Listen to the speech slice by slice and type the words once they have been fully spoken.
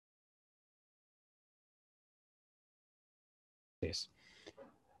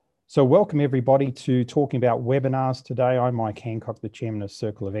So welcome everybody to talking about webinars today. I'm Mike Hancock, the chairman of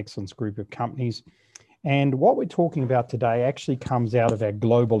Circle of Excellence Group of Companies. And what we're talking about today actually comes out of our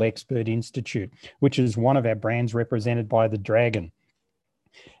Global Expert Institute, which is one of our brands represented by the dragon.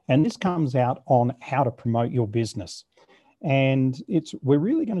 And this comes out on how to promote your business. And we're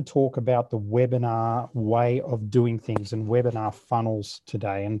really going to talk about the webinar way of doing things and webinar funnels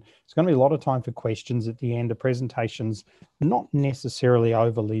today. And it's going to be a lot of time for questions at the end. The presentation's not necessarily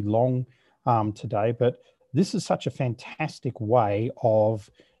overly long today, but this is such a fantastic way of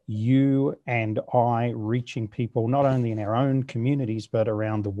you and I reaching people, not only in our own communities, but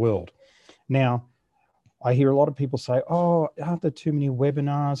around the world. Now, I hear a lot of people say, oh, aren't there too many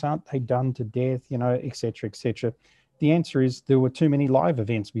webinars? Aren't they done to death? You know, et cetera, et cetera. The answer is there were too many live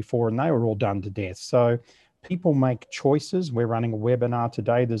events before and they were all done to death. So people make choices. We're running a webinar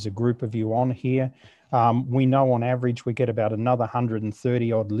today. There's a group of you on here. We know on average we get about another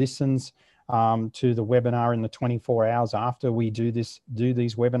 130 odd listens to the webinar in the 24 hours after we do these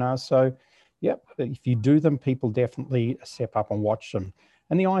webinars. So yep, if you do them, people definitely step up and watch them.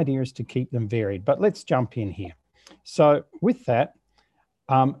 And the idea is to keep them varied. But let's jump in here. So with that,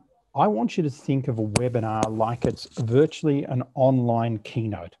 I want you to think of a webinar like it's virtually an online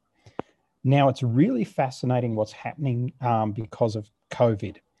keynote. Now, it's really fascinating what's happening because of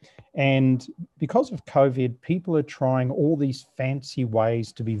COVID. And because of COVID, people are trying all these fancy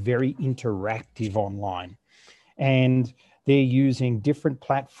ways to be very interactive online. And they're using different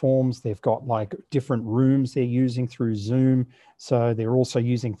platforms. They've got like different rooms they're using through Zoom. So they're also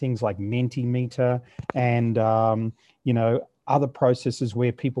using things like Mentimeter and, other processes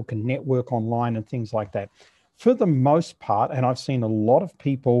where people can network online and things like that. For the most part, and I've seen a lot of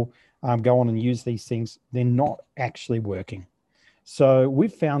people go on and use these things, they're not actually working. So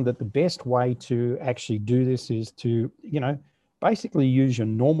we've found that the best way to actually do this is to, basically use your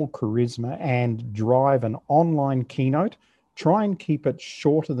normal charisma and drive an online keynote. Try and keep it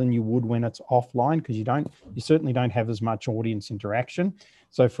shorter than you would when it's offline, because you certainly don't have as much audience interaction.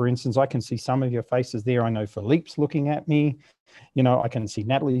 So for instance, I can see some of your faces there. I know Philippe's looking at me. I can see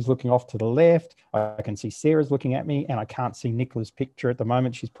Natalie's looking off to the left. I can see Sarah's looking at me, and I can't see Nicola's picture at the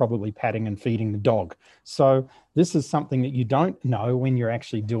moment. She's probably patting and feeding the dog. So this is something that you don't know when you're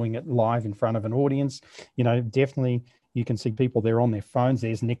actually doing it live in front of an audience. Definitely you can see people there on their phones.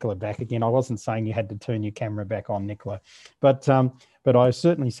 There's Nicola back again. I wasn't saying you had to turn your camera back on, Nicola, but I was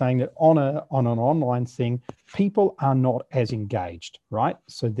certainly saying that on an online thing, people are not as engaged, right?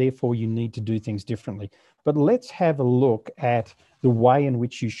 So therefore you need to do things differently. But let's have a look at the way in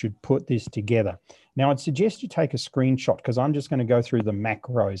which you should put this together. Now, I'd suggest you take a screenshot, because I'm just going to go through the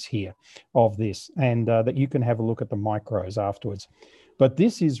macros here of this, and that you can have a look at the micros afterwards. But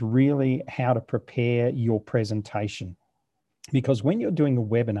this is really how to prepare your presentation. Because when you're doing a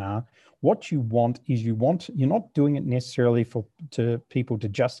webinar, what you want is you're not doing it necessarily to people to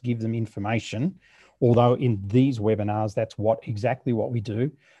just give them information, although in these webinars, that's exactly what we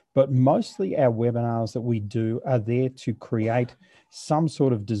do. But mostly our webinars that we do are there to create some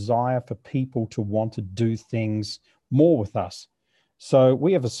sort of desire for people to want to do things more with us. So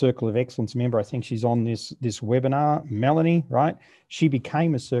we have a Circle of Excellence member. I think she's on this webinar, Melanie, right? She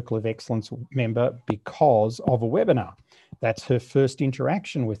became a Circle of Excellence member because of a webinar. That's her first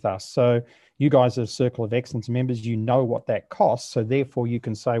interaction with us. So you guys are Circle of Excellence members, you know what that costs. So therefore you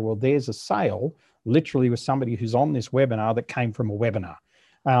can say, well, there's a sale literally with somebody who's on this webinar that came from a webinar.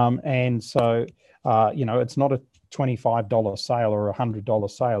 And so, it's not a $25 sale or a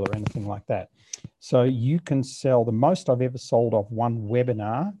 $100 sale or anything like that. So you can sell, the most I've ever sold off one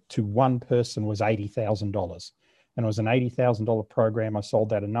webinar to one person was $80,000. And it was an $80,000 program. I sold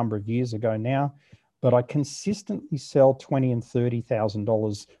that a number of years ago now, but I consistently sell $20,000 and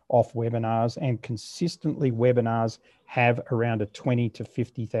 $30,000 off webinars, and consistently webinars have around a $20,000 to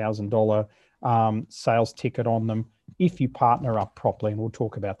 $50,000 sales ticket on them if you partner up properly. And we'll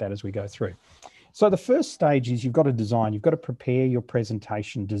talk about that as we go through. So the first stage is you've got to design, you've got to prepare your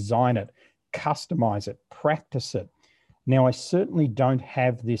presentation, design it, customize it, practice it. Now, I certainly don't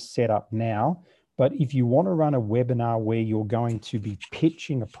have this set up now, but if you want to run a webinar where you're going to be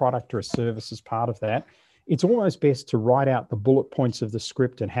pitching a product or a service as part of that, it's almost best to write out the bullet points of the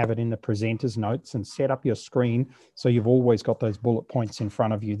script and have it in the presenter's notes and set up your screen so you've always got those bullet points in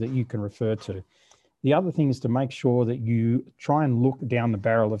front of you that you can refer to. The other thing is to make sure that you try and look down the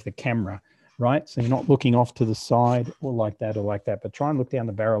barrel of the camera, right? So you're not looking off to the side or like that, but try and look down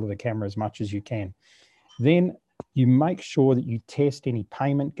the barrel of the camera as much as you can. Then you make sure that you test any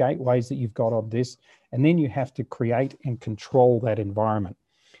payment gateways that you've got on this, and then you have to create and control that environment.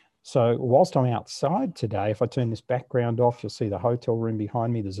 So whilst I'm outside today, if I turn this background off, you'll see the hotel room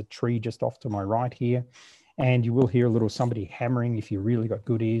behind me. There's a tree just off to my right here. And you will hear a little somebody hammering if you really got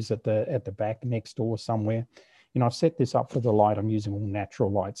good ears at the back next door somewhere. I've set this up for the light. I'm using all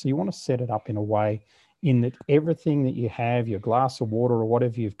natural light. So you want to set it up in a way in that everything that you have, your glass of water or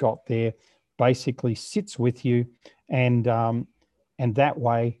whatever you've got there, basically sits with you. And that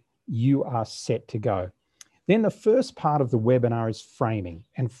way you are set to go. Then the first part of the webinar is framing.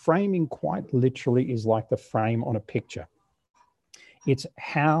 And framing quite literally is like the frame on a picture. It's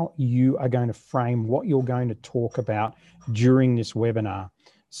how you are going to frame what you're going to talk about during this webinar.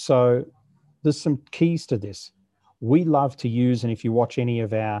 So there's some keys to this. We love to use, and if you watch any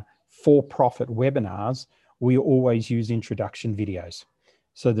of our for-profit webinars, we always use introduction videos.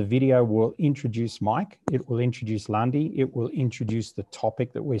 So the video will introduce Mike, it will introduce Lundy, it will introduce the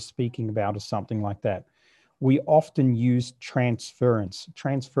topic that we're speaking about or something like that. We often use transference.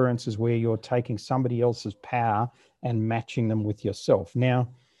 Transference is where you're taking somebody else's power and matching them with yourself. Now,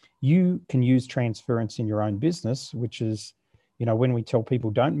 you can use transference in your own business, which is, when we tell people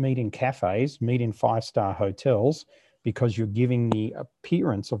don't meet in cafes, meet in 5-star hotels, because you're giving the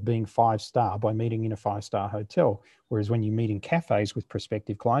appearance of being 5-star by meeting in a 5-star hotel. Whereas when you meet in cafes with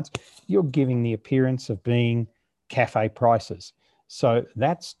prospective clients, you're giving the appearance of being cafe prices. So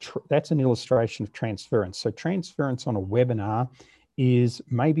that's an illustration of transference. So transference on a webinar is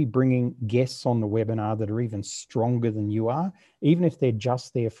maybe bringing guests on the webinar that are even stronger than you are, even if they're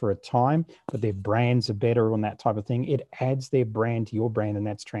just there for a time, but their brands are better on that type of thing. It adds their brand to your brand, and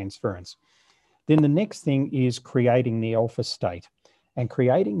that's transference. Then the next thing is creating the alpha state. And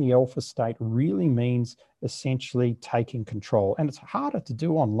creating the alpha state really means essentially taking control. And it's harder to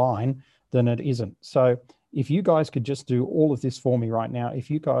do online than it isn't. So if you guys could just do all of this for me right now, if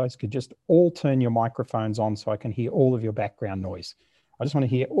you guys could just all turn your microphones on so I can hear all of your background noise. I just want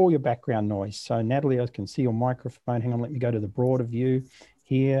to hear all your background noise. So Natalie, I can see your microphone. Hang on, let me go to the broader view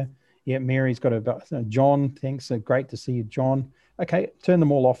here. Yeah, Mary's got a, John, thanks. Great to see you, John. Okay, turn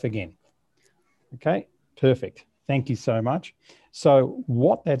them all off again. Okay, perfect. Thank you so much. So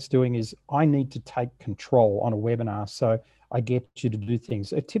what that's doing is I need to take control on a webinar. So I get you to do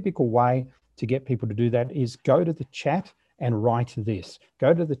things. A typical way to get people to do that is go to the chat and write this.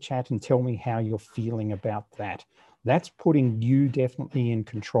 Go to the chat and tell me how you're feeling about that. That's putting you definitely in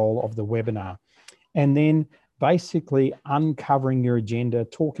control of the webinar. And then basically uncovering your agenda,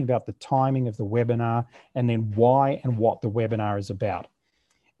 talking about the timing of the webinar, and then why and what the webinar is about.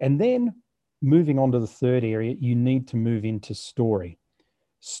 And then moving on to the third area, you need to move into story.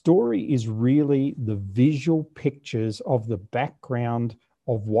 Story is really the visual pictures of the background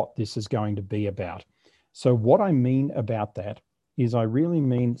of what this is going to be about. So what I mean about that is I really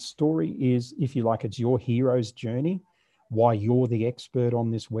mean story is, if you like, it's your hero's journey, why you're the expert on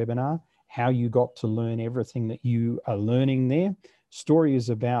this webinar, how you got to learn everything that you are learning there. Story is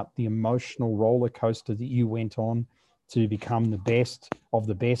about the emotional roller coaster that you went on to become the best of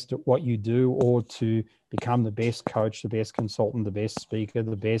the best at what you do, or to become the best coach, the best consultant, the best speaker,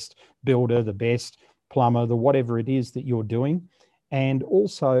 the best builder, the best plumber, the whatever it is that you're doing. And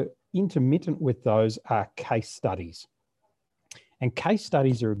also intermittent with those are case studies. And case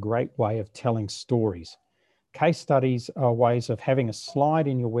studies are a great way of telling stories. Case studies are ways of having a slide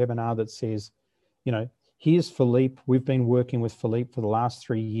in your webinar that says, here's Philippe. We've been working with Philippe for the last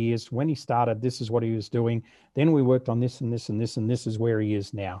 3 years. When he started, this is what he was doing. Then we worked on this and this and this, and this is where he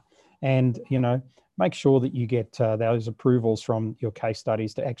is now. And, make sure that you get those approvals from your case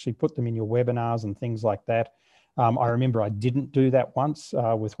studies to actually put them in your webinars and things like that. I remember I didn't do that once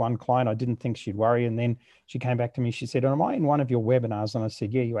with one client. I didn't think she'd worry. And then she came back to me. She said, am I in one of your webinars? And I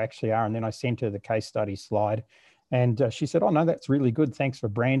said, yeah, you actually are. And then I sent her the case study slide. And she said, oh, no, that's really good. Thanks for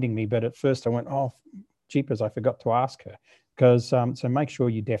branding me. But at first I went, oh, jeepers, I forgot to ask her. Because so make sure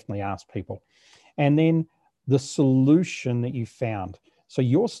you definitely ask people. And then the solution that you found. So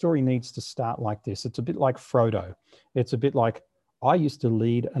your story needs to start like this. It's a bit like Frodo. It's a bit like, I used to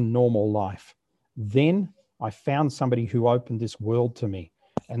lead a normal life. Then I found somebody who opened this world to me.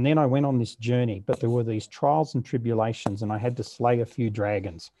 And then I went on this journey, but there were these trials and tribulations, and I had to slay a few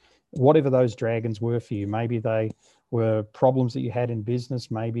dragons. Whatever those dragons were for you, maybe they were problems that you had in business,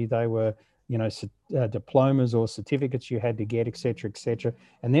 maybe they were, diplomas or certificates you had to get, et cetera, et cetera.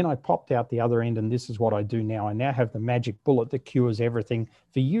 And then I popped out the other end, and this is what I do now. I now have the magic bullet that cures everything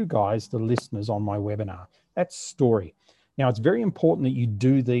for you guys, the listeners on my webinar. That's story. Now, it's very important that you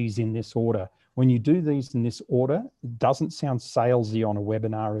do these in this order. When you do these in this order, it doesn't sound salesy on a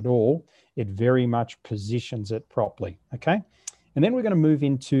webinar at all. It very much positions it properly, okay? And then we're going to move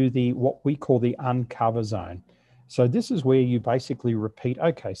into what we call the uncover zone. So this is where you basically repeat,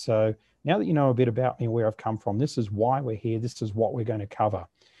 okay, so now that you know a bit about me, where I've come from, this is why we're here, this is what we're going to cover.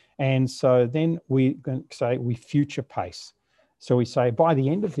 And so then we say we future pace. So we say, by the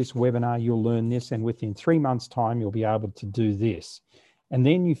end of this webinar, you'll learn this, and within 3 months' time, you'll be able to do this. And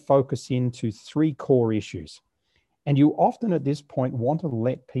then you focus into 3 core issues. And you often at this point want to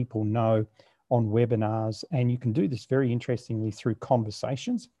let people know on webinars, and you can do this very interestingly through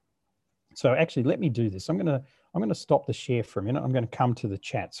conversations. So actually, let me do this. I'm going to stop the share for a minute. I'm going to come to the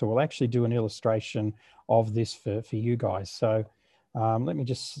chat. So we'll actually do an illustration of this for you guys. So let me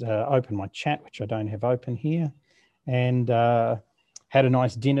just open my chat, which I don't have open here. And had a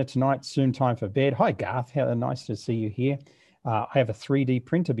nice dinner tonight, soon time for bed. Hi, Garth. How nice to see you here. I have a 3D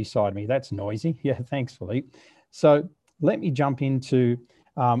printer beside me. That's noisy. Yeah, thanks, Philippe. So let me jump into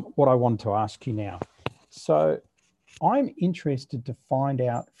what I want to ask you now. So I'm interested to find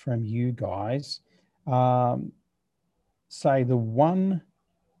out from you guys, say the one,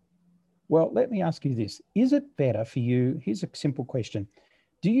 well, let me ask you this. Is it better for you? Here's a simple question.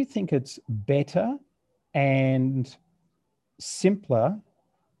 Do you think it's better and simpler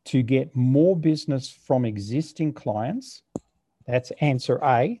to get more business from existing clients? That's answer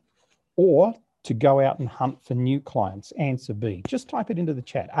A. Or to go out and hunt for new clients? Answer B. Just type it into the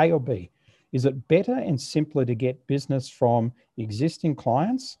chat, A or B. Is it better and simpler to get business from existing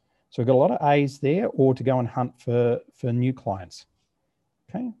clients? So we've got a lot of A's there, or to go and hunt for new clients.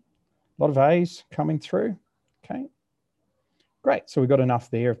 Okay, a lot of A's coming through. Okay, great. So we've got enough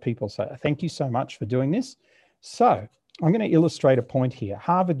there of people. So thank you so much for doing this. So I'm going to illustrate a point here.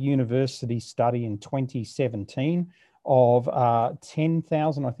 Harvard University study in 2017 of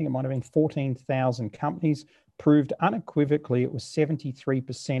 10,000, I think it might have been 14,000 companies, proved unequivocally it was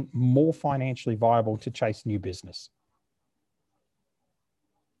 73% more financially viable to chase new business.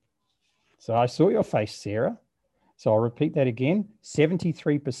 So I saw your face, Sarah. So I'll repeat that again,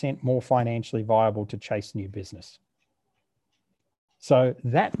 73% more financially viable to chase new business. So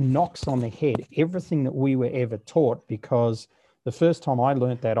that knocks on the head everything that we were ever taught, because the first time I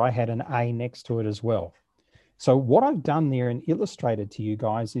learned that, I had an A next to it as well. So what I've done there and illustrated to you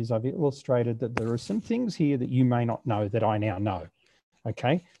guys is I've illustrated that there are some things here that you may not know that I now know.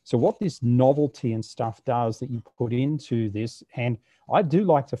 Okay, so what this novelty and stuff does that you put into this, and I do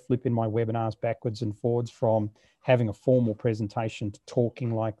like to flip in my webinars backwards and forwards from having a formal presentation to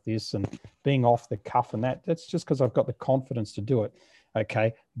talking like this and being off the cuff, and that's just because I've got the confidence to do it.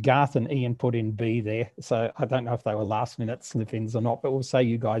 Okay, Garth and Ian put in B there, so I don't know if they were last minute slip-ins or not, but we'll say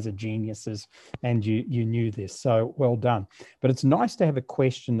you guys are geniuses and you knew this, so well done. But it's nice to have a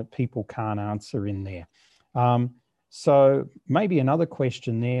question that people can't answer in there. So maybe another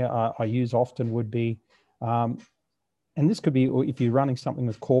question there I use often would be, and this could be if you're running something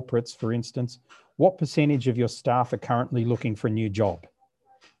with corporates, for instance, what percentage of your staff are currently looking for a new job?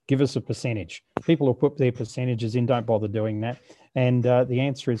 Give us a percentage. People will put their percentages in, don't bother doing that. And the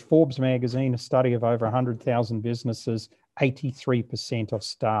answer is Forbes magazine, a study of over 100,000 businesses, 83% of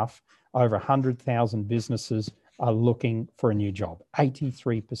staff over 100,000 businesses are looking for a new job.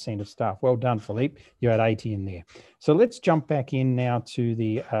 83% of staff. Well done, Philippe. You had 80 in there. So let's jump back in now to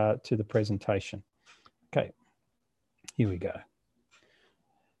the presentation. Okay, here we go.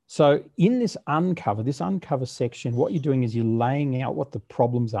 So in this uncover section, what you're doing is you're laying out what the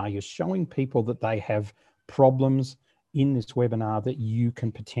problems are. You're showing people that they have problems in this webinar that you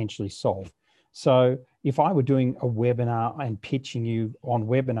can potentially solve. So if I were doing a webinar and pitching you on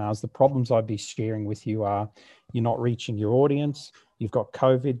webinars, the problems I'd be sharing with you are you're not reaching your audience. You've got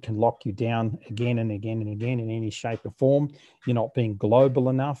COVID, can lock you down again and again and again in any shape or form. You're not being global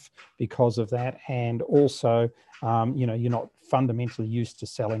enough because of that. And also, you're not fundamentally used to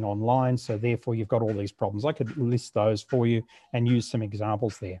selling online. So therefore, you've got all these problems. I could list those for you and use some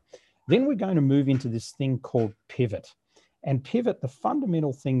examples there. Then we're going to move into this thing called pivot. And pivot, the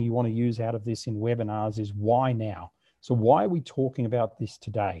fundamental thing you want to use out of this in webinars is why now? So why are we talking about this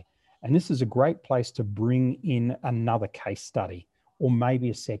today? And this is a great place to bring in another case study or maybe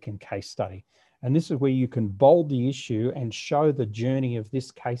a second case study. And this is where you can bold the issue and show the journey of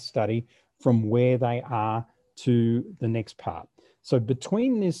this case study from where they are to the next part. So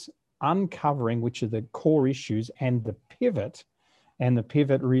between this uncovering, which are the core issues, and the pivot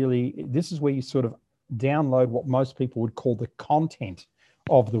really, this is where you sort of download what most people would call the content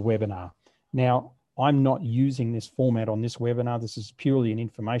of the webinar. Now, I'm not using this format on this webinar. This is purely an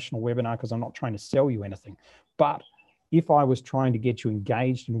informational webinar because I'm not trying to sell you anything. But if I was trying to get you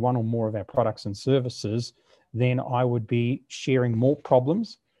engaged in one or more of our products and services, then I would be sharing more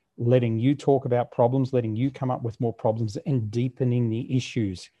problems, letting you talk about problems, letting you come up with more problems, and deepening the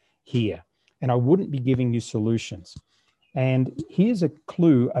issues here. and I wouldn't be giving you solutions. And here's a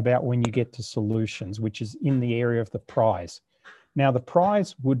clue about when you get to solutions, which is in the area of the prize. Now, the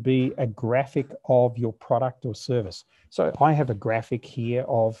prize would be a graphic of your product or service. So I have a graphic here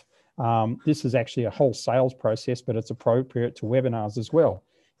of, this is actually a whole sales process, but it's appropriate to webinars as well.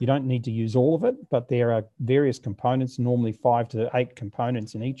 You don't need to use all of it, but there are various components, normally 5 to 8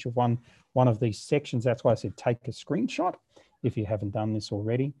 components in each of one of these sections. That's why I said take a screenshot if you haven't done this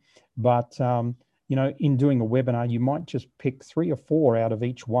already. But you know, in doing a webinar, you might just pick 3 or 4 out of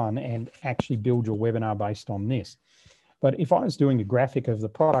each one and actually build your webinar based on this. But if I was doing a graphic of the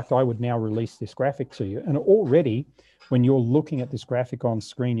product, I would now release this graphic to you. And already when you're looking at this graphic on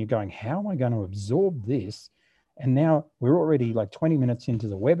screen, you're going, how am I going to absorb this? And now we're already like 20 minutes into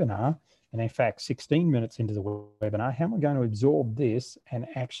the webinar, and in fact, 16 minutes into the webinar. How am I going to absorb this and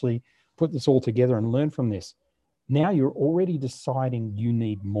actually put this all together and learn from this? Now you're already deciding you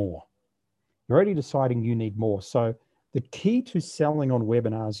need more. You're already deciding you need more. So the key to selling on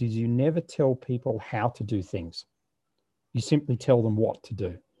webinars is you never tell people how to do things. You simply tell them what to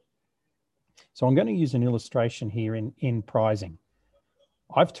do. So I'm going to use an illustration here in pricing.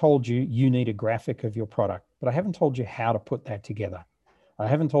 I've told you you need a graphic of your product, but I haven't told you how to put that together. I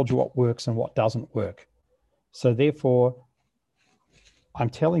haven't told you what works and what doesn't work. So therefore, I'm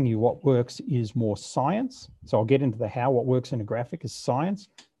telling you what works is more science. So I'll get into the how. What works in a graphic is science,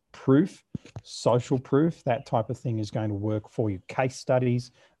 proof, social proof. That type of thing is going to work for you. Case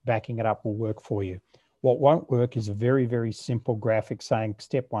studies, backing it up will work for you. What won't work is a very, very simple graphic saying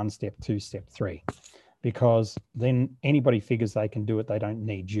step 1, step 2, step 3, because then anybody figures they can do it. They don't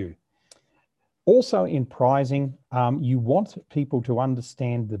need you. Also in pricing, you want people to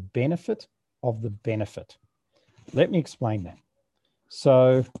understand the benefit of the benefit. Let me explain that.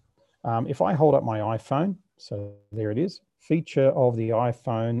 So if I hold up my iPhone, so there it is. Feature of the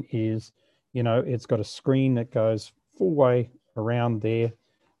iPhone is, you know, it's got a screen that goes full way around there.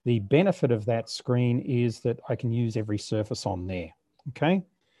 The benefit of that screen is that I can use every surface on there, okay?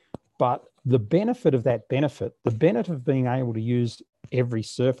 But the benefit of that benefit, the benefit of being able to use every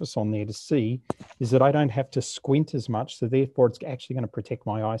surface on there to see is that I don't have to squint as much, so therefore it's actually going to protect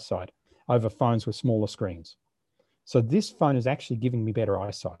my eyesight over phones with smaller screens. So this phone is actually giving me better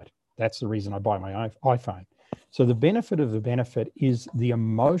eyesight. That's the reason I buy my iPhone. So the benefit of the benefit is the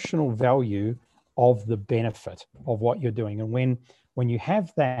emotional value of the benefit of what you're doing. And when you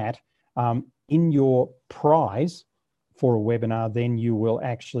have that in your prize for a webinar, then you will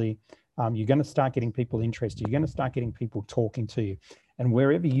actually, you're going to start getting people interested. You're going to start getting people talking to you. And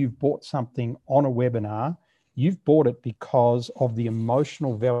wherever you've bought something on a webinar, you've bought it because of the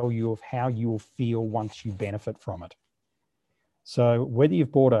emotional value of how you will feel once you benefit from it. So whether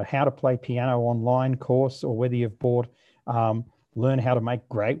you've bought a how to play piano online course or whether you've bought learn how to make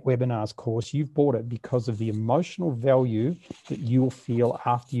great webinars course, you've bought it because of the emotional value that you'll feel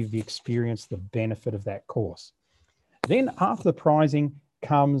after you've experienced the benefit of that course. Then after the pricing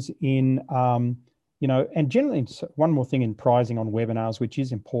comes in, you know, and generally one more thing in pricing on webinars, which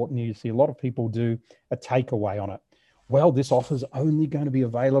is important, you see a lot of people do a takeaway on it. Well, this offer is only going to be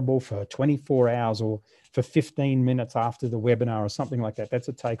available for 24 hours or for 15 minutes after the webinar or something like that. That's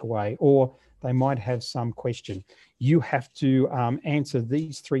a takeaway. Or they might have some question. You have to answer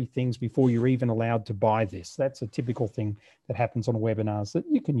these 3 things before you're even allowed to buy this. That's a typical thing that happens on webinars that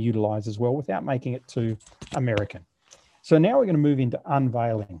you can utilize as well without making it too American. So now we're going to move into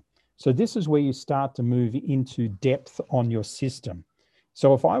unveiling. So this is where you start to move into depth on your system.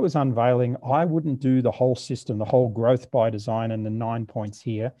 So if I was unveiling, I wouldn't do the whole system, the whole growth by design and the 9 points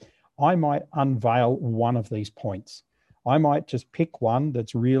here. I might unveil one of these points. I might just pick one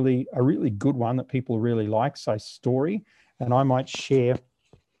that's really a really good one that people really like, say story, and I might share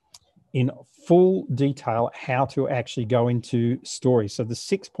in full detail how to actually go into story. So the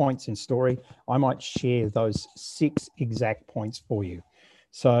 6 points in story, I might share those 6 exact points for you.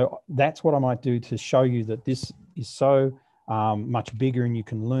 So that's what I might do to show you that this is so much bigger and you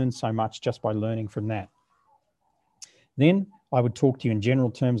can learn so much just by learning from that. Then I would talk to you in general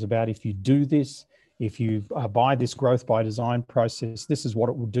terms about if you do this, if you buy this growth by design process, this is what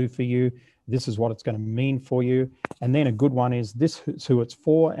it will do for you. This is what it's going to mean for you. And then a good one is this is who it's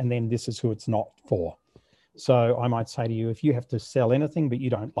for, and then this is who it's not for. So I might say to you, if you have to sell anything, but you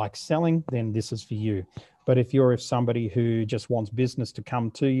don't like selling, then this is for you. But if you're somebody who just wants business to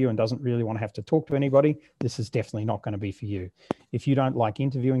come to you and doesn't really want to have to talk to anybody, this is definitely not going to be for you. If you don't like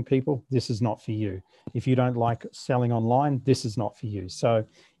interviewing people, this is not for you. If you don't like selling online, this is not for you. So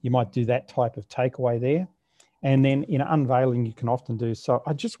you might do that type of takeaway there. And then in unveiling, you can often do, so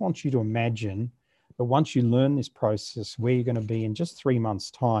I just want you to imagine that once you learn this process, where you're going to be in just 3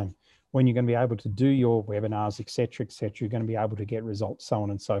 months' time, when you're going to be able to do your webinars, et cetera, you're going to be able to get results, so on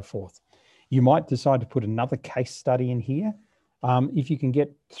and so forth. You might decide to put another case study in here. If you can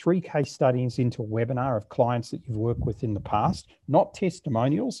get 3 case studies into a webinar of clients that you've worked with in the past, not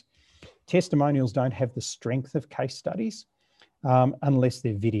testimonials. Testimonials don't have the strength of case studies unless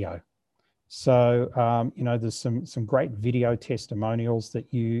they're video. So, you know, there's some great video testimonials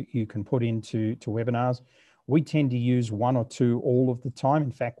that you can put into webinars. We tend to use 1 or 2 all of the time.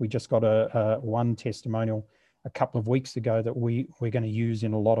 In fact, we just got a one testimonial a couple of weeks ago that we're going to use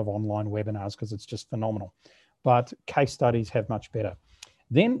in a lot of online webinars because it's just phenomenal. But case studies have much better.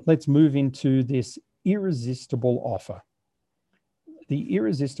 Then let's move into this irresistible offer. The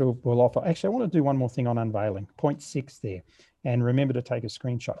irresistible offer. Actually, I want to do one more thing on unveiling. Point 6 there. And remember to take a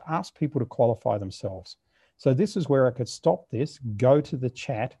screenshot. Ask people to qualify themselves. So this is where I could stop this, go to the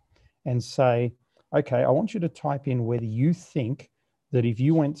chat and say, okay, I want you to type in whether you think that if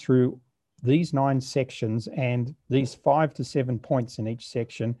you went through these 9 sections and these 5 to 7 points in each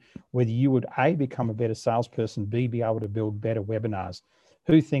section, whether you would A, become a better salesperson, B, be able to build better webinars.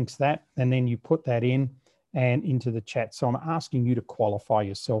 Who thinks that? And then you put that in and into the chat. So I'm asking you to qualify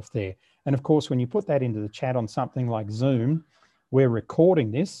yourself there. And of course, when you put that into the chat on something like Zoom, we're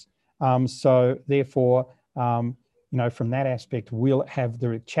recording this. So therefore, you know, from that aspect, we'll have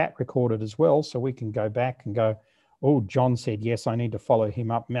the chat recorded as well. So we can go back and go, oh, John said, yes, I need to follow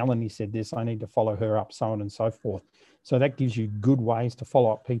him up. Melanie said this, I need to follow her up, so on and so forth. So that gives you good ways to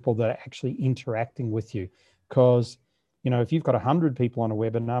follow up people that are actually interacting with you. Because, you know, if you've got 100 people on a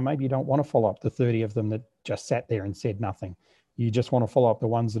webinar, maybe you don't want to follow up the 30 of them that just sat there and said nothing. You just want to follow up the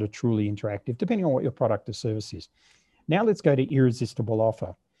ones that are truly interactive, depending on what your product or service is. Now let's go to irresistible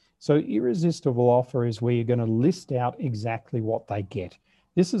offer. So irresistible offer is where you're going to list out exactly what they get.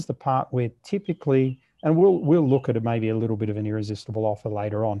 This is the part where typically, and we'll look at it maybe a little bit of an irresistible offer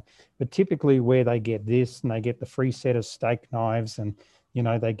later on, but typically where they get this and they get the free set of steak knives and, you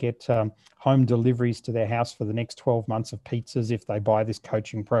know, they get home deliveries to their house for the next 12 months of pizzas if they buy this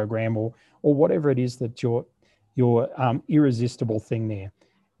coaching program or whatever it is that your irresistible thing there.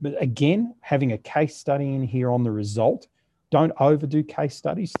 But again, having a case study in here on the result. Don't overdo case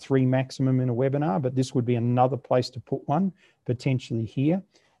studies, 3 maximum in a webinar, but this would be another place to put one, potentially here.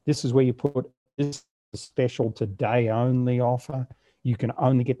 This is where you put this special today only offer. You can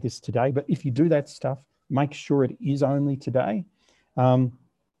only get this today, but if you do that stuff, make sure it is only today.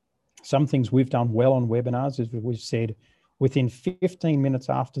 Some things we've done well on webinars is we've said within 15 minutes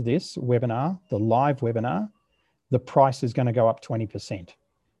after this webinar, the live webinar, the price is going to go up 20%.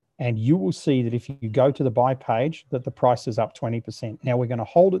 And you will see that if you go to the buy page, that the price is up 20%. Now we're going to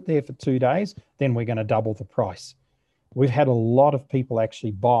hold it there for 2 days, then we're going to double the price. We've had a lot of people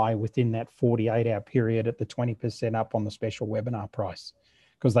actually buy within that 48-hour period at the 20% up on the special webinar price,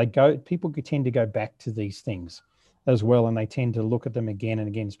 because people tend to go back to these things as well, and they tend to look at them again and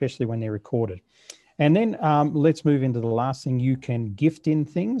again, especially when they're recorded. And then let's move into the last thing. You can gift in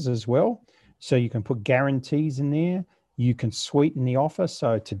things as well. So you can put guarantees in there. You can sweeten the offer.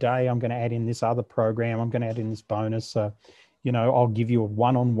 So today I'm going to add in this other program. I'm going to add in this bonus. You know, I'll give you a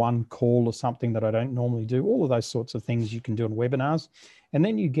one-on-one call or something that I don't normally do. All of those sorts of things you can do in webinars. And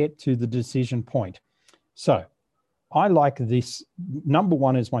then you get to the decision point. So I like this. Number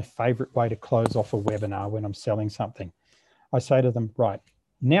 1 is my favorite way to close off a webinar when I'm selling something. I say to them, right,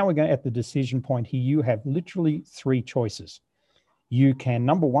 now we're going at the decision point here. You have literally 3 choices. You can,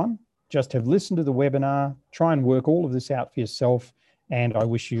 number 1, just have listened to the webinar, try and work all of this out for yourself. And I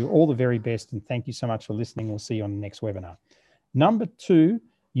wish you all the very best. And thank you so much for listening. We'll see you on the next webinar. Number 2,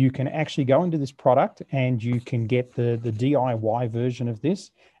 you can actually go into this product and you can get the DIY version of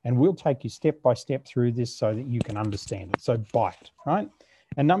this. And we'll take you step by step through this so that you can understand it. So buy it, right?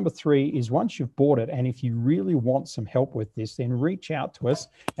 And number 3 is once you've bought it, and if you really want some help with this, then reach out to us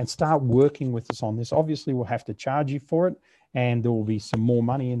and start working with us on this. Obviously, we'll have to charge you for it, and there will be some more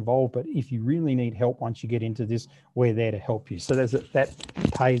money involved. But if you really need help once you get into this, we're there to help you. So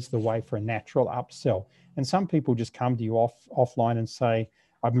that paves the way for a natural upsell. And some people just come to you offline and say,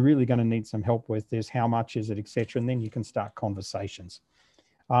 I'm really going to need some help with this. How much is it, etc. And then you can start conversations.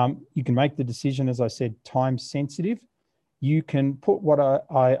 You can make the decision, as I said, time sensitive. You can put what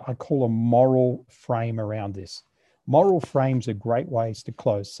I call a moral frame around this. Moral frames are great ways to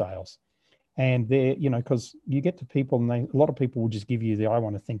close sales. And they're, you know, because you get to people and a lot of people will just give you the I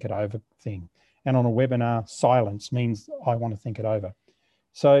want to think it over thing. And on a webinar, silence means I want to think it over.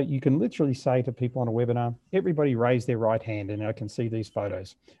 So you can literally say to people on a webinar, everybody raise their right hand, and I can see these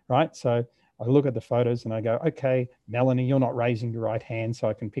photos, right? So I look at the photos and I go, okay, Melanie, you're not raising your right hand, so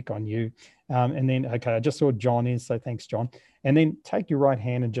I can pick on you. And then, okay, I just saw John is, so thanks, John. And then take your right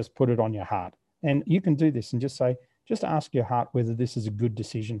hand and just put it on your heart. And you can do this and just say, just ask your heart whether this is a good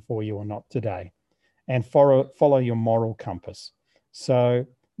decision for you or not today, and follow your moral compass. So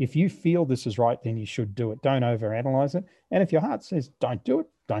if you feel this is right, then you should do it. Don't overanalyze it. And if your heart says don't do it,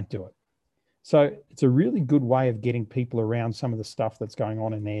 don't do it. So it's a really good way of getting people around some of the stuff that's going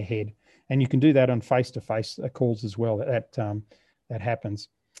on in their head. And you can do that on face-to-face calls as well. That happens.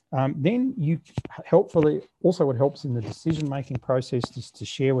 Then you helpfully, also what helps in the decision-making process is to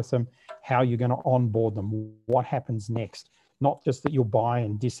share with them how you're going to onboard them, what happens next. Not just that you'll buy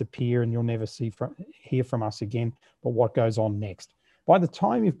and disappear and you'll never hear from us again, but what goes on next. By the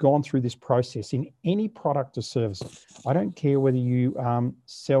time you've gone through this process in any product or service, I don't care whether you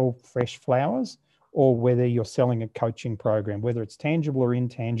sell fresh flowers or whether you're selling a coaching program, whether it's tangible or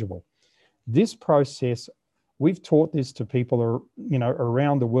intangible. This process, we've taught this to people,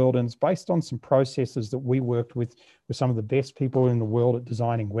 around the world, and it's based on some processes that we worked with some of the best people in the world at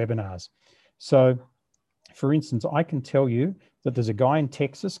designing webinars. So, for instance, I can tell you that there's a guy in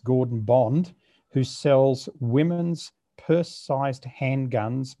Texas, Gordon Bond, who sells women's purse-sized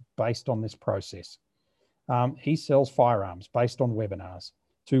handguns based on this process. He sells firearms based on webinars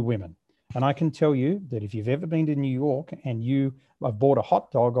to women. And I can tell you that if you've ever been to New York and you have bought a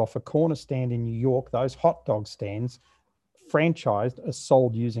hot dog off a corner stand in New York, those hot dog stands franchised are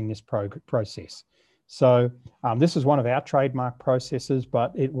sold using this process. So this is one of our trademark processes,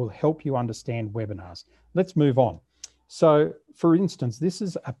 but it will help you understand webinars. Let's move on. So for instance, this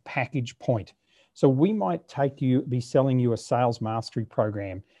is a package point. So we might be selling you a sales mastery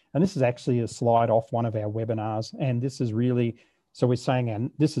program. And this is actually a slide off one of our webinars. And this is really, so we're saying,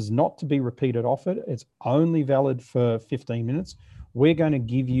 and this is not to be repeated often. It's only valid for 15 minutes. We're going to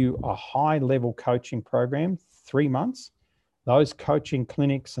give you a high level coaching program, 3 months. Those coaching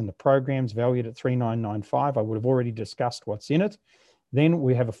clinics and the programs valued at $3,995. I would have already discussed what's in it. Then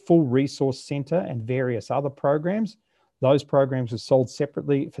we have a full resource center and various other programs. Those programs are sold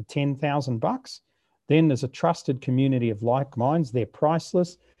separately for $10,000. Then there's a trusted community of like minds. They're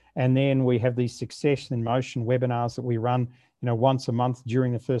priceless. And then we have these Success in Motion webinars that we run, once a month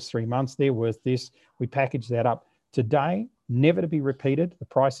during the first 3 months. They're worth this. We package that up today, never to be repeated. The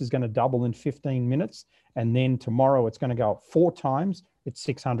price is going to double in 15 minutes. And then tomorrow it's going to go up 4 times. It's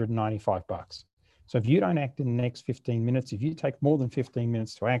 $695. So if you don't act in the next 15 minutes, if you take more than 15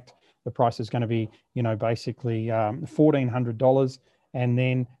 minutes to act, the price is going to be, basically $1,400. And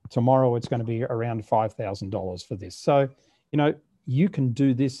then tomorrow it's going to be around $5,000 for this. So, you can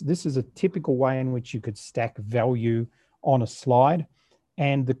do this. This is a typical way in which you could stack value on a slide.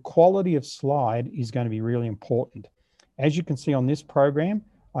 And the quality of slide is going to be really important. As you can see on this program,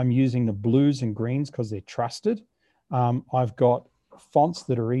 I'm using the blues and greens because they're trusted. I've got fonts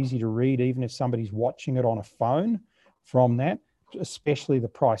that are easy to read, even if somebody's watching it on a phone from that, especially the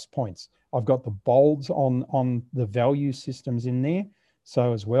price points. I've got the bolds on the value systems in there,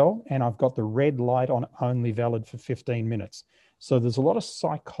 so as well. And I've got the red light on only valid for 15 minutes. So there's a lot of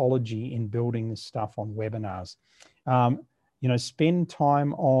psychology in building this stuff on webinars. Spend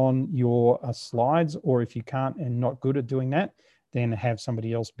time on your slides, or if you can't and not good at doing that, then have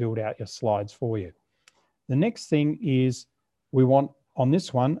somebody else build out your slides for you. The next thing is we want, on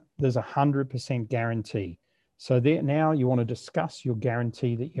this one, there's 100% guarantee. So there, now you want to discuss your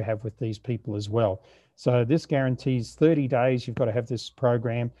guarantee that you have with these people as well. So this guarantees 30 days. You've got to have this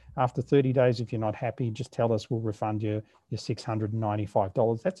program. After 30 days, if you're not happy, just tell us, we'll refund you your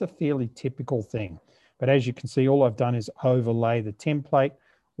 $695. That's a fairly typical thing. But as you can see, all I've done is overlay the template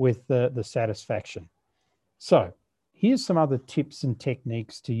with the satisfaction. So here's some other tips and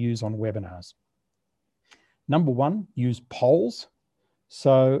techniques to use on webinars. Number one, use polls.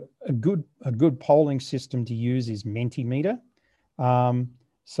 So a good polling system to use is Mentimeter.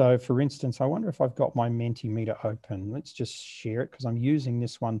 So for instance, I wonder if I've got my Mentimeter open. Let's just share it because I'm using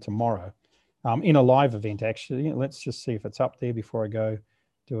this one tomorrow in a live event, actually. Let's just see if it's up there before I go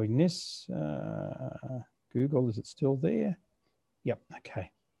doing this. Google, is it still there? Yep,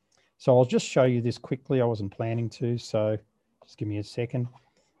 okay. So I'll just show you this quickly. I wasn't planning to, so just give me a second.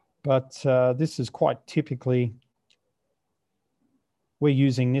 But this is quite typically, we're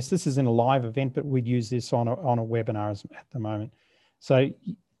using this. This is in a live event, but we'd use this on a webinar at the moment. So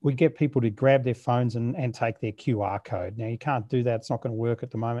we get people to grab their phones and take their QR code. Now you can't do that. It's not going to work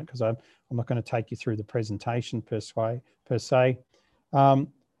at the moment because I'm not going to take you through the presentation per se.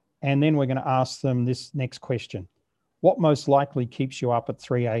 And then we're going to ask them this next question. What most likely keeps you up at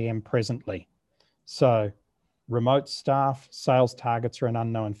 3 a.m. presently? So remote staff, sales targets are an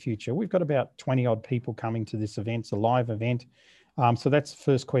unknown future. We've got about 20 odd people coming to this event. It's a live event. So that's the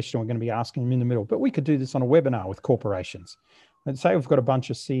first question we're going to be asking them in the middle. But we could do this on a webinar with corporations. And say we've got a bunch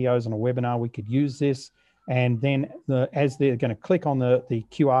of CEOs on a webinar, we could use this. And then as they're going to click on the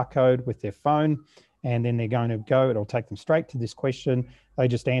QR code with their phone, and then they're going to go, it'll take them straight to this question. They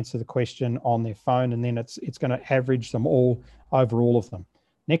just answer the question on their phone, and then it's going to average them all over all of them.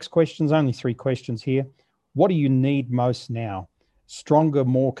 Next questions, only 3 questions here. What do you need most now? Stronger,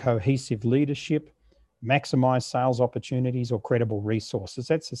 more cohesive leadership, maximize sales opportunities, or credible resources?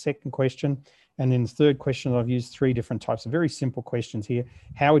 That's the second question. And then the third question, I've used 3 different types of very simple questions here.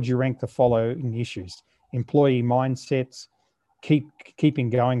 How would you rank the following issues? Employee mindsets, keeping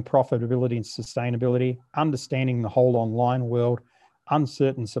going, profitability and sustainability, understanding the whole online world,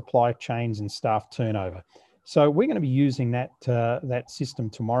 uncertain supply chains, and staff turnover. So we're going to be using that system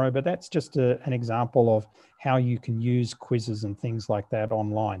tomorrow, but that's just an example of how you can use quizzes and things like that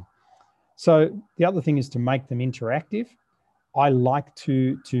online. So the other thing is to make them interactive. I like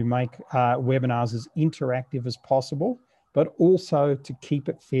to make webinars as interactive as possible, but also to keep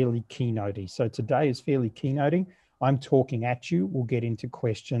it fairly keynote-y. So today is fairly keynote-y. I'm talking at you. We'll get into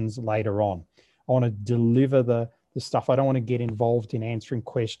questions later on. I want to deliver the stuff. I don't want to get involved in answering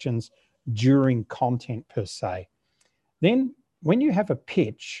questions during content per se. Then when you have a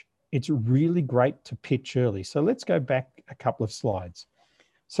pitch, it's really great to pitch early. So let's go back a couple of slides.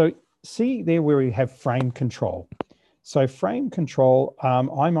 So see there where we have frame control. So frame control,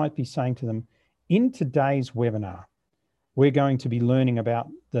 I might be saying to them, in today's webinar, we're going to be learning about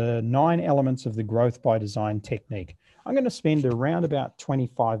the 9 elements of the growth by design technique. I'm going to spend around about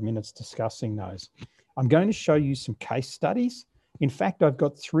 25 minutes discussing those. I'm going to show you some case studies. In fact, I've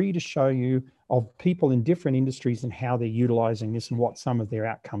got 3 to show you of people in different industries and how they're utilizing this and what some of their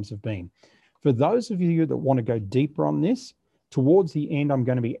outcomes have been. For those of you that want to go deeper on this, towards the end, I'm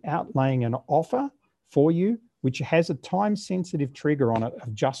going to be outlaying an offer for you, which has a time-sensitive trigger on it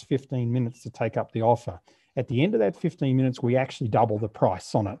of just 15 minutes to take up the offer. At the end of that 15 minutes, we actually double the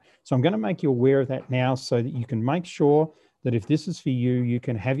price on it. So I'm going to make you aware of that now so that you can make sure that if this is for you, you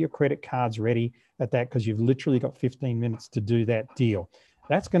can have your credit cards ready at that, because you've literally got 15 minutes to do that deal.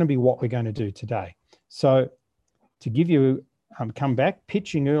 That's going to be what we're going to do today. So to give you, come back,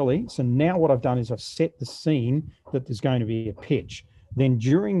 pitching early. So now what I've done is I've set the scene that there's going to be a pitch. Then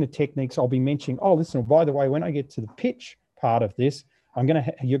during the techniques, I'll be mentioning, oh, listen, by the way, when I get to the pitch part of this,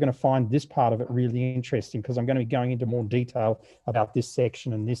 you're going to find this part of it really interesting, because I'm going to be going into more detail about this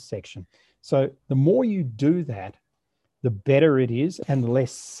section and this section. So the more you do that, the better it is and the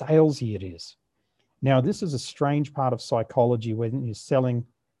less salesy it is. Now, this is a strange part of psychology when you're selling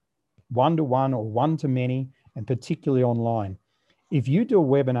one-to-one or one-to-many, and particularly online. If you do a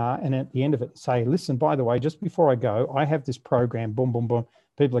webinar and at the end of it say, listen, by the way, just before I go, I have this program, boom, boom, boom,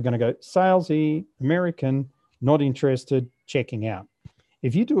 people are going to go, salesy, American, not interested, checking out.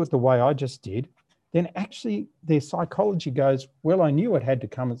 If you do it the way I just did, then actually their psychology goes, well, I knew it had to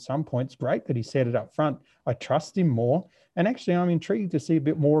come at some point. It's great that he said it up front. I trust him more. And actually, I'm intrigued to see a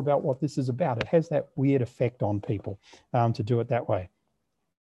bit more about what this is about. It has that weird effect on people to do it that way.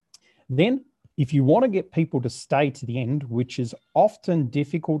 Then, if you want to get people to stay to the end, which is often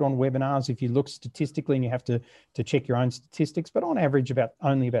difficult on webinars, if you look statistically and you have to check your own statistics, but on average,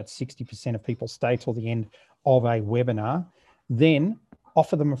 only about 60% of people stay till the end of a webinar, then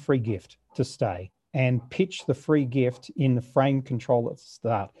offer them a free gift to stay and pitch the free gift in the frame control at the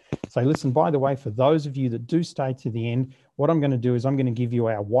start. Say, listen, by the way, for those of you that do stay to the end, what I'm going to do is I'm going to give you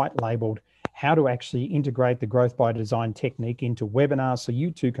our white labeled how to actually integrate the growth by design technique into webinars, so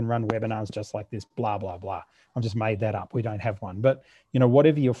you too can run webinars just like this, blah, blah, blah. I've just made that up. We don't have one, but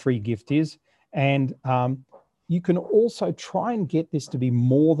whatever your free gift is. And you can also try and get this to be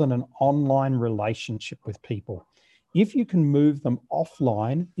more than an online relationship with people. If you can move them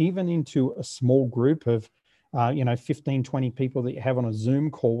offline, even into a small group of 15, 20 people that you have on a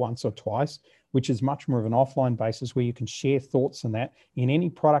Zoom call once or twice, which is much more of an offline basis where you can share thoughts and that in any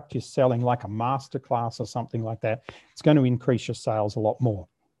product you're selling, like a masterclass or something like that, it's going to increase your sales a lot more.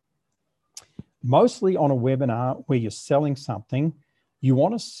 Mostly on a webinar where you're selling something, you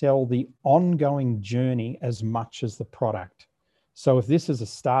want to sell the ongoing journey as much as the product. So if this is a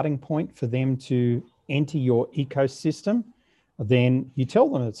starting point for them to enter your ecosystem, then you tell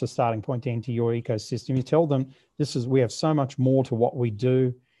them it's a starting point to enter your ecosystem. You tell them we have so much more to what we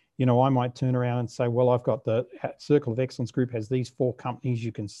do. I might turn around and say, well, I've got the Circle of Excellence Group has these 4 companies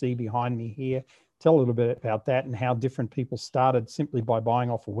you can see behind me here. Tell a little bit about that and how different people started simply by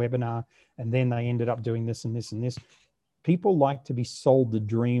buying off a webinar, and then they ended up doing this and this and this. People like to be sold the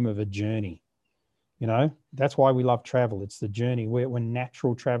dream of a journey. You know, that's why we love travel. It's the journey. We're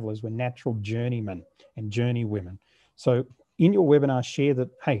natural travelers. We're natural journeymen and journey women. So in your webinar, share that,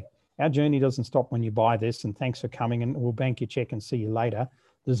 hey, our journey doesn't stop when you buy this, and thanks for coming, and we'll bank your check and see you later.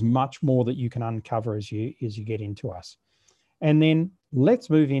 There's much more that you can uncover as you get into us. And then let's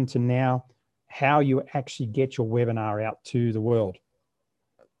move into now how you actually get your webinar out to the world.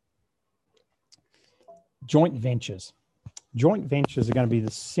 Joint ventures. Joint ventures are going to be the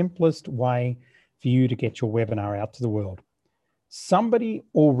simplest way for you to get your webinar out to the world. Somebody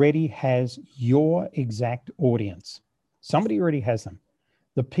already has your exact audience. Somebody already has them.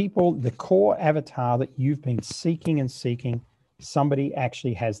 The people, the core avatar that you've been seeking and seeking, somebody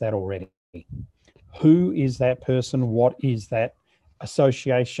actually has that already. Who is that person? What is that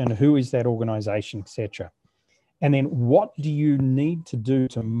association? Who is that organization, etc.? And then what do you need to do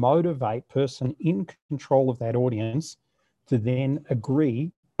to motivate person in control of that audience to then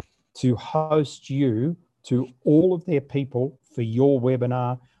agree to host you to all of their people for your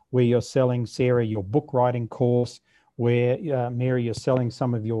webinar, where you're selling, Sarah, your book writing course, where Mary, you're selling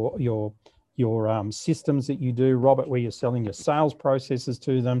some of your systems that you do, Robert, where you're selling your sales processes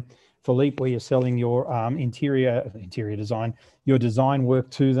to them, Philippe, where you're selling your interior design, your design work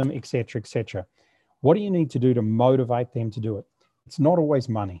to them, etc., etc. What do you need to do to motivate them to do it? It's not always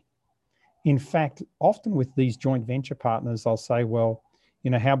money. In fact, often with these joint venture partners, I'll say, well, you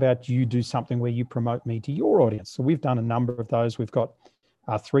know, how about you do something where you promote me to your audience? So we've done a number of those. We've got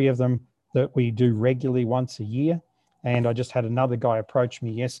 3 of them that we do regularly once a year. And I just had another guy approach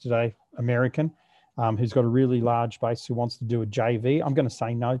me yesterday, American, who's got a really large base, who wants to do a JV. I'm going to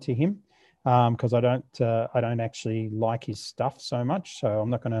say no to him because I don't actually like his stuff so much. So I'm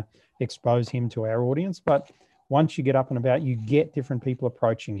not going to expose him to our audience. But once you get up and about, you get different people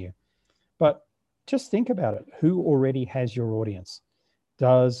approaching you. But just think about it. Who already has your audience?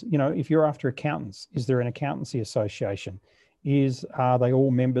 Does, you know, if you're after accountants, is there an accountancy association? Are they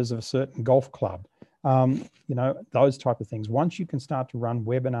all members of a certain golf club? You know, those type of things. Once you can start to run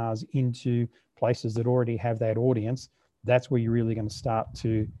webinars into places that already have that audience, that's where you're really going to start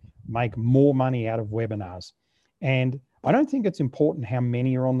to make more money out of webinars. And I don't think it's important how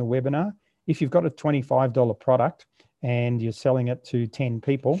many are on the webinar. If you've got a $25 product and you're selling it to 10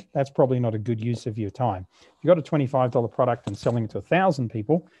 people, that's probably not a good use of your time. If you've got a $25 product and selling it to 1,000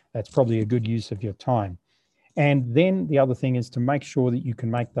 people, that's probably a good use of your time. And then the other thing is to make sure that you can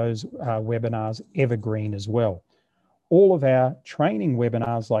make those webinars evergreen as well. All of our training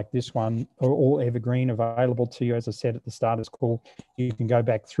webinars like this one are all evergreen, available to you. As I said at the start of this call, you can go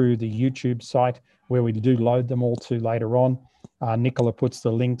back through the YouTube site where we do load them all to later on. Nicola puts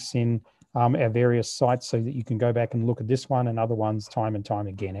the links in our various sites so that you can go back and look at this one and other ones time and time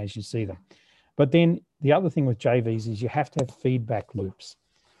again as you see them. But then the other thing with JVs is you have to have feedback loops.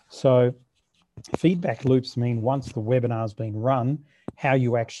 So feedback loops mean once the webinar's been run, how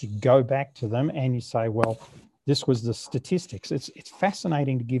you actually go back to them and you say, well, this was the statistics. It's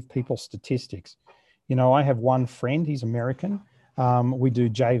fascinating to give people statistics. You know, I have one friend, he's American. We do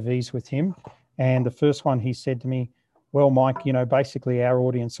JVs with him. And the first one he said to me, well, Mike, you know, basically our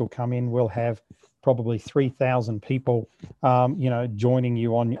audience will come in, we'll have probably 3,000 people, you know, joining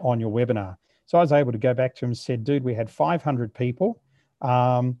you on your webinar. So I was able to go back to him and said, dude, we had 500 people.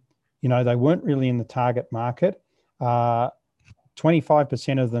 You know, they weren't really in the target market.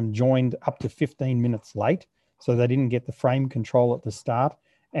 25% of them joined up to 15 minutes late. So they didn't get the frame control at the start.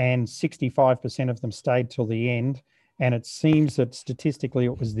 And 65% of them stayed till the end. And it seems that statistically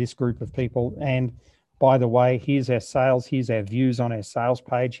it was this group of people. And by the way, here's our sales, here's our views on our sales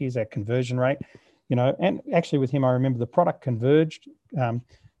page, here's our conversion rate, you know, and actually with him, I remember the product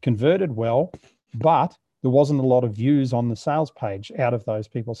converted well, but there wasn't a lot of views on the sales page out of those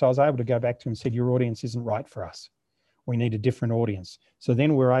people. So I was able to go back to him and said, your audience isn't right for us. We need a different audience. So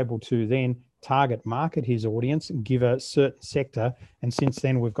then we're able to then target market his audience and give a certain sector. And since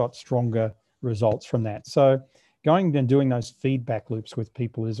then we've got stronger results from that. So going and doing those feedback loops with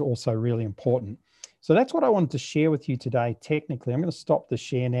people is also really important. So that's what I wanted to share with you today. Technically, I'm going to stop the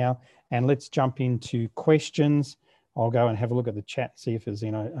share now and let's jump into questions. I'll go and have a look at the chat, see if there's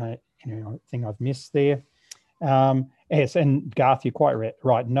anything I've missed there. Yes, and Garth, you're quite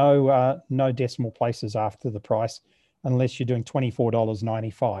right. No decimal places after the price, unless you're doing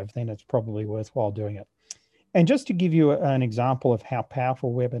 $24.95, then it's probably worthwhile doing it. And just to give you an example of how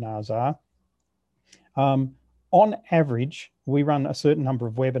powerful webinars are, on average, we run a certain number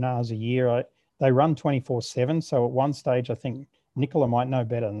of webinars a year. They run 24/7. So at one stage, I think Nicola might know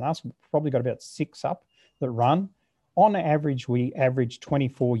better than us. We've probably got about 6 up that run. On average, we average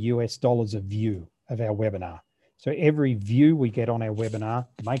 $24 US a view of our webinar. So every view we get on our webinar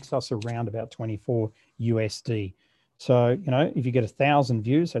makes us around about 24 USD. So, you know, if you get 1,000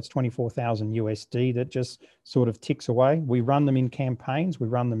 views, that's 24,000 USD that just sort of ticks away. We run them in campaigns, we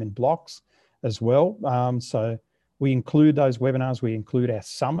run them in blocks as well. So we include those webinars, we include our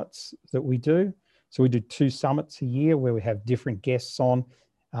summits that we do. So we do 2 summits a year where we have different guests on,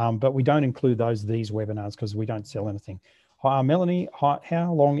 but we don't include these webinars because we don't sell anything. Melanie,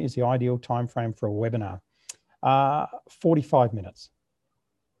 how long is the ideal time frame for a webinar? 45 minutes.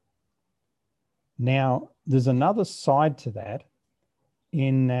 Now, there's another side to that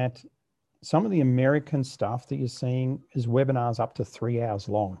in that some of the American stuff that you're seeing is webinars up to 3 hours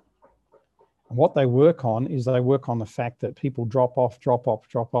long. And what they work on is they work on the fact that people drop off.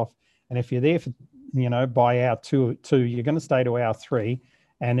 And if you're there for, you know, by hour two, you're going to stay to hour 3,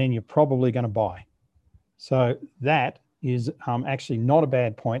 and then you're probably going to buy. So that is actually not a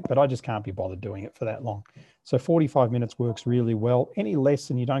bad point, but I just can't be bothered doing it for that long. So 45 minutes works really well. Any less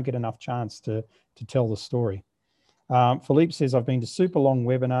than you don't get enough chance to tell the story. Philippe says, I've been to super long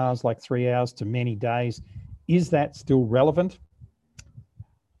webinars, like 3 hours to many days. Is that still relevant?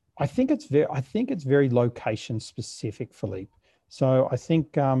 I think it's very location specific, Philippe. So I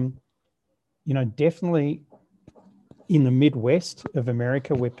think, you know, definitely in the Midwest of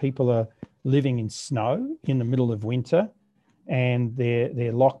America where people are living in snow in the middle of winter and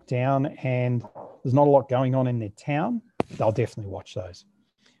they're locked down and there's not a lot going on in their town, they'll definitely watch those.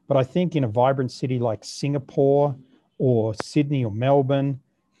 But I think in a vibrant city like Singapore or Sydney or Melbourne,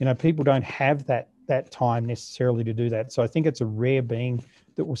 you know, people don't have that time necessarily to do that. So I think it's a rare being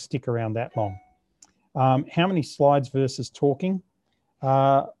that will stick around that long. How many slides versus talking?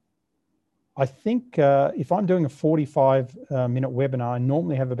 I think if I'm doing a 45-minute webinar, I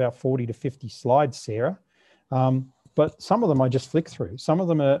normally have about 40 to 50 slides, Sarah. But some of them I just flick through. Some of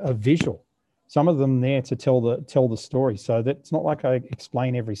them are visual. Some of them there to tell the story. So that it's not like I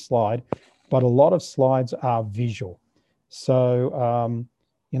explain every slide, but a lot of slides are visual. So,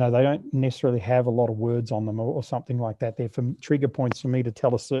 you know, they don't necessarily have a lot of words on them or something like that. They're for trigger points for me to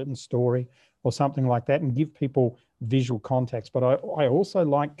tell a certain story or something like that and give people visual context. But I also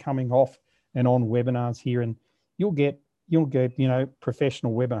like coming off and on webinars here, and you'll get, you know,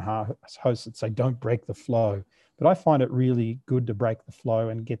 professional webinar hosts that say, don't break the flow. But I find it really good to break the flow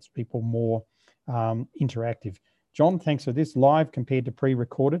and gets people more interactive. John, thanks for this. Live compared to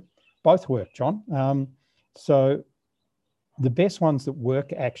pre-recorded, both work, John. So the best ones that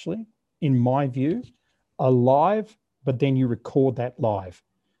work actually, in my view, are live, but then you record that live.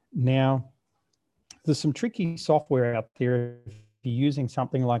 Now, there's some tricky software out there. If you're using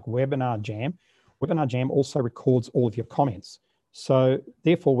something like Webinar Jam, Webinar Jam also records all of your comments. So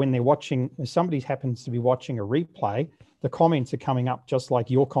therefore, when they're watching, if somebody happens to be watching a replay, the comments are coming up just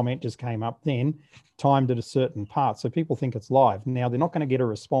like your comment just came up then, timed at a certain part. So people think it's live. Now, they're not going to get a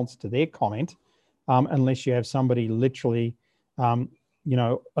response to their comment unless you have somebody literally, you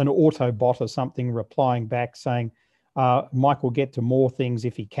know, an auto bot or something replying back saying, Mike will get to more things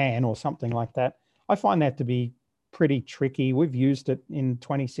if he can, or something like that. I find that to be pretty tricky. We've used it in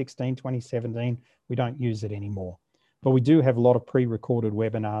 2016, 2017. We don't use it anymore. But we do have a lot of pre-recorded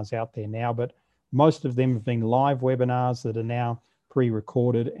webinars out there now, but most of them have been live webinars that are now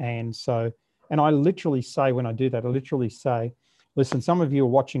pre-recorded. And so, and I literally say, when I do that, I literally say, listen, some of you are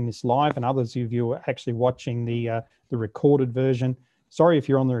watching this live and others of you are actually watching the recorded version. Sorry if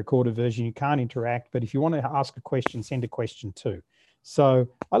you're on the recorded version, you can't interact, but if you want to ask a question, send a question too. So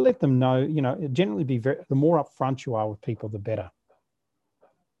I let them know, you know, generally the more upfront you are with people, the better.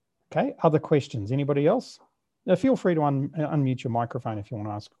 Okay, other questions? Anybody else? Now, feel free to unmute your microphone if you want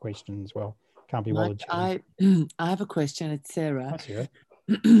to ask a question as well. Can't be Mike, bothered. I have a question. It's Sarah. Hi, Sarah.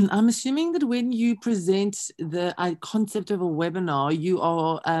 I'm assuming that when you present the concept of a webinar, you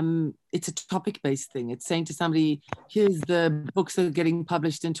are, it's a topic-based thing. It's saying to somebody, here's the books that are getting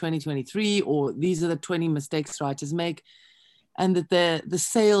published in 2023, or these are the 20 mistakes writers make, and that the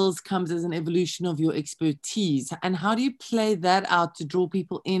sales comes as an evolution of your expertise. And how do you play that out to draw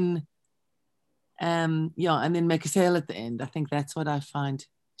people in, yeah, and then make a sale at the end? I think that's what I find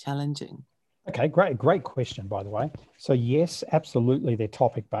challenging. Okay, great question, by the way. So yes, absolutely, they're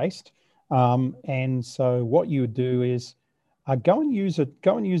topic-based. And so what you would do is go and use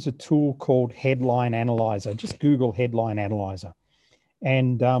a tool called Headline Analyzer. Just Google Headline Analyzer.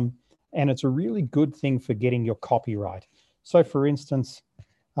 And it's a really good thing for getting your copyright. So for instance,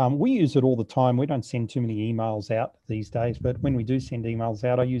 we use it all the time. We don't send too many emails out these days, but when we do send emails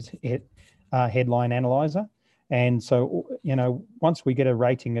out, I use Headline Analyzer. And so, you know, once we get a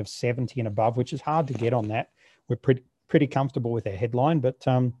rating of 70 and above, which is hard to get on that, we're pretty comfortable with our headline. But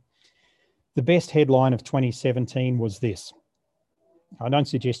the best headline of 2017 was this. I don't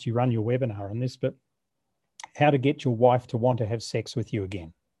suggest you run your webinar on this, but how to get your wife to want to have sex with you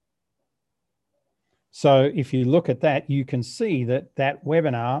again. So if you look at that, you can see that that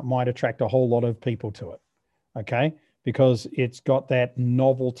webinar might attract a whole lot of people to it, okay? Because it's got that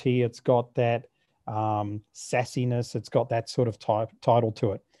novelty, it's got that sassiness, it's got that sort of title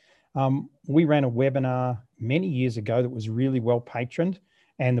to it. We ran a webinar many years ago that was really well patroned,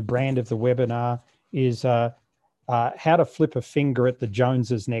 and the brand of the webinar is how to flip a finger at the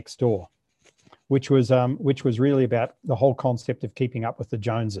Joneses next door, which was really about the whole concept of keeping up with the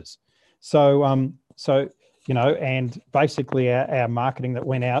Joneses. So, you know, and basically our marketing that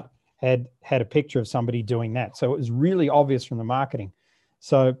went out had a picture of somebody doing that. So it was really obvious from the marketing.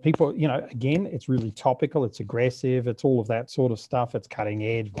 So people, you know, again, it's really topical, it's aggressive, it's all of that sort of stuff. It's cutting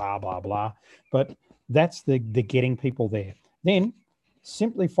edge, blah, blah, blah. But that's the getting people there. Then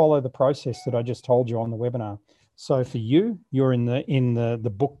simply follow the process that I just told you on the webinar. So for you, you're in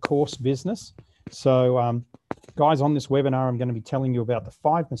the book course business. So guys, on this webinar, I'm going to be telling you about the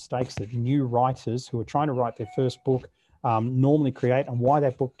 5 mistakes that new writers who are trying to write their first book normally create, and why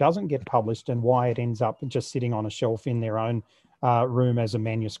that book doesn't get published and why it ends up just sitting on a shelf in their own room as a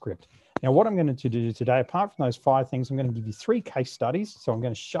manuscript. Now, what I'm going to do today, apart from those 5 things, I'm going to give you 3 case studies. So I'm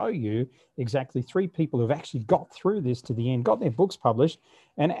going to show you exactly 3 people who've actually got through this to the end, got their books published,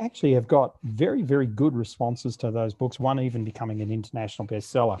 and actually have got very, very good responses to those books, one even becoming an international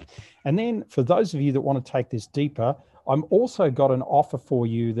bestseller. And then for those of you that want to take this deeper, I'm also got an offer for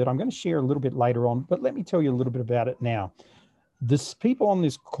you that I'm going to share a little bit later on, but let me tell you a little bit about it now. There's people on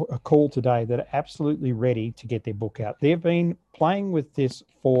this call today that are absolutely ready to get their book out. They've been playing with this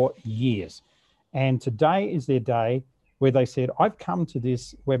for years. And today is their day where they said, I've come to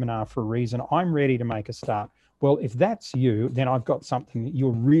this webinar for a reason. I'm ready to make a start. Well, if that's you, then I've got something that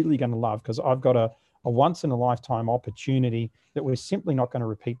you're really going to love, because I've got a once in a lifetime opportunity that we're simply not going to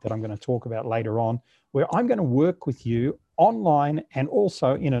repeat, that I'm going to talk about later on, where I'm going to work with you online and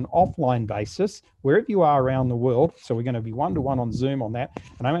also in an offline basis, wherever you are around the world. So we're going to be one-to-one on Zoom on that.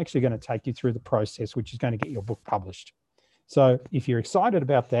 And I'm actually going to take you through the process, which is going to get your book published. So if you're excited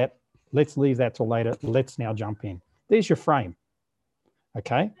about that, let's leave that till later. Let's now jump in. There's your frame.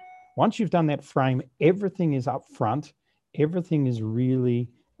 Okay. Once you've done that frame, everything is up front. Everything is really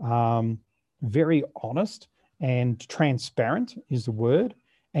very honest and transparent is the word.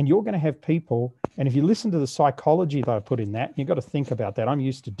 And you're going to have people, and if you listen to the psychology that I put in that, you've got to think about that. I'm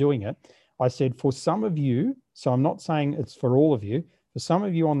used to doing it. I said, for some of you, so I'm not saying it's for all of you, for some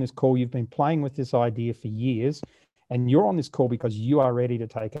of you on this call, you've been playing with this idea for years, and you're on this call because you are ready to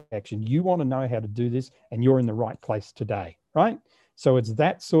take action. You want to know how to do this, and you're in the right place today, right? So it's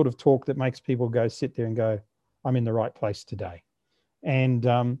that sort of talk that makes people go sit there and go, I'm in the right place today. And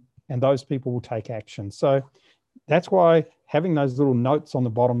those people will take action. So that's why having those little notes on the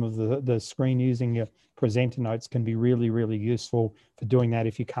bottom of the screen using your presenter notes can be really, really useful for doing that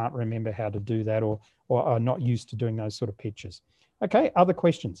if you can't remember how to do that or are not used to doing those sort of pitches. Okay, other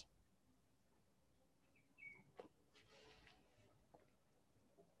questions?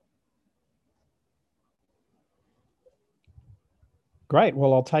 Great.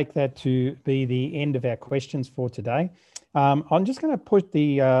 Well, I'll take that to be the end of our questions for today. I'm just going to put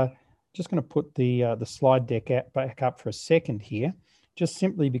the slide deck back up for a second here, just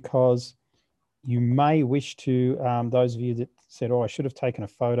simply because you may wish to, those of you that said, oh, I should have taken a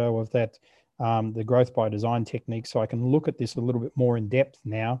photo of that, the growth by design technique, so I can look at this a little bit more in depth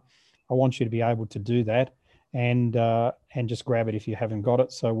now. I want you to be able to do that and just grab it if you haven't got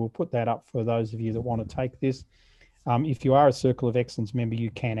it. So we'll put that up for those of you that want to take this. If you are a Circle of Excellence member,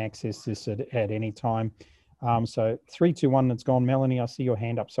 you can access this at any time. So 3, 2, 1, it's gone. Melanie, I see your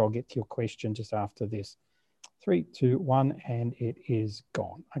hand up, so I'll get to your question just after this. 3, 2, 1, and it is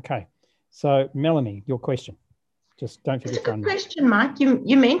gone. Okay. So Melanie, your question. Just don't forget to unmute. Question, Mike.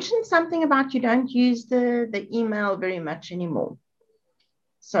 You mentioned something about you don't use the email very much anymore.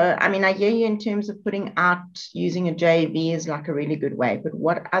 So, I mean, I hear you in terms of putting out using a JV is like a really good way, but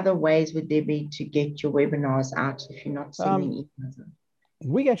what other ways would there be to get your webinars out if you're not sending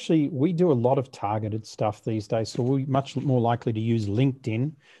emails? We do a lot of targeted stuff these days, so we're much more likely to use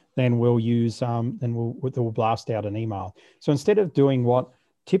LinkedIn than we'll use we'll blast out an email. So instead of doing what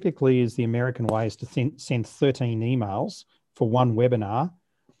typically is the American way is to send 13 emails for one webinar,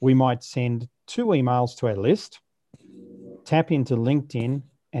 we might send 2 emails to our list, tap into LinkedIn,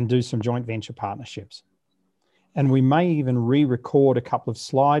 and do some joint venture partnerships. And we may even re-record a couple of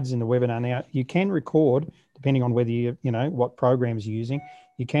slides in the webinar. Now, you can record, depending on whether you know what programs you're using,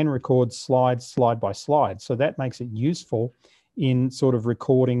 you can record slides slide by slide. So that makes it useful in sort of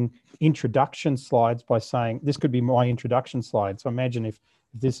recording introduction slides by saying, this could be my introduction slide. So imagine if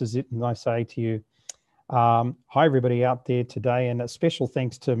this is it and I say to you, hi everybody out there today, and a special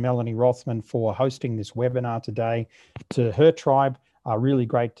thanks to Melanie Rothman for hosting this webinar today, to her tribe. Really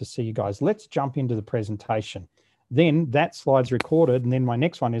great to see you guys. Let's jump into the presentation. Then that slide's recorded, and then my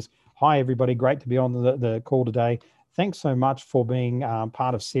next one is, hi everybody, great to be on the call today. Thanks so much for being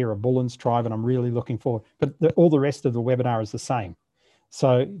part of Sarah Bullen's tribe, and I'm really looking forward. But all the rest of the webinar is the same.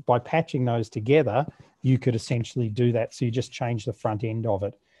 So by patching those together, you could essentially do that. So you just change the front end of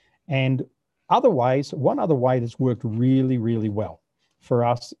it. And other ways, one other way that's worked really, really well for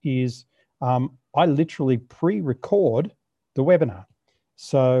us is I literally pre-record the webinar.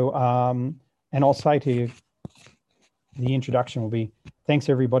 So, and I'll say to you, the introduction will be, thanks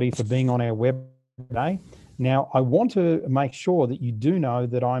everybody for being on our web today. Now, I want to make sure that you do know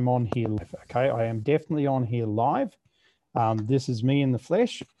that I'm on here live, okay? I am definitely on here live. This is me in the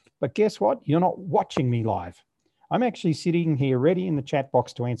flesh, but guess what? You're not watching me live. I'm actually sitting here ready in the chat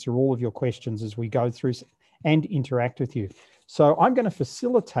box to answer all of your questions as we go through and interact with you. So I'm going to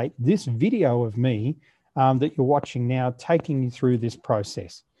facilitate this video of me that you're watching now, taking you through this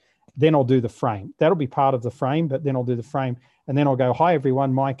process. Then I'll do the frame. That'll be part of the frame, but then I'll do the frame. And then I'll go, hi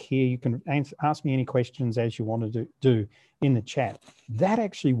everyone, Mike here. You can ask me any questions as you want to do in the chat. That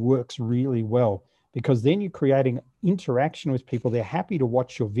actually works really well, because then you're creating interaction with people. They're happy to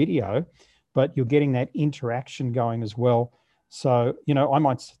watch your video, but you're getting that interaction going as well. So, you know, I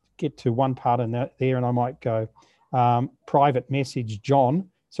might get to one part in there and I might go, private message John.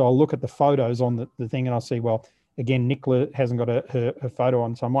 So I'll look at the photos on the thing and I'll see, well, again, Nicola hasn't got her photo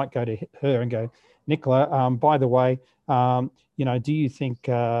on. So I might go to her and go, Nicola, by the way, you know, do you think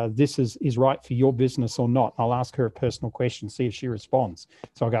this is right for your business or not? I'll ask her a personal question, see if she responds.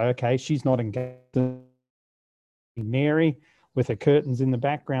 So I'll go, okay, she's not engaged. Mary with her curtains in the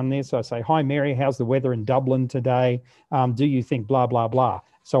background there. So I say, hi, Mary, how's the weather in Dublin today? Do you think blah, blah, blah?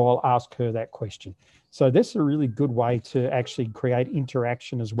 So I'll ask her that question. So this is a really good way to actually create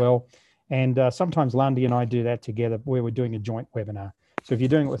interaction as well. And sometimes Lundy and I do that together where we're doing a joint webinar. So if you're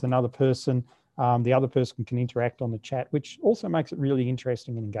doing it with another person, the other person can interact on the chat, which also makes it really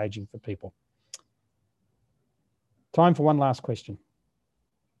interesting and engaging for people. Time for one last question.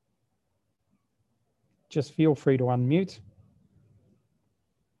 Just feel free to unmute.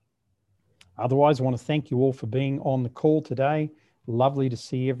 Otherwise, I want to thank you all for being on the call today. Lovely to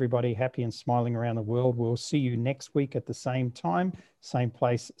see everybody happy and smiling around the world. We'll see you next week at the same time, same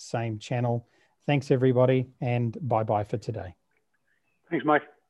place, same channel. Thanks, everybody, and bye-bye for today. Thanks, Mike.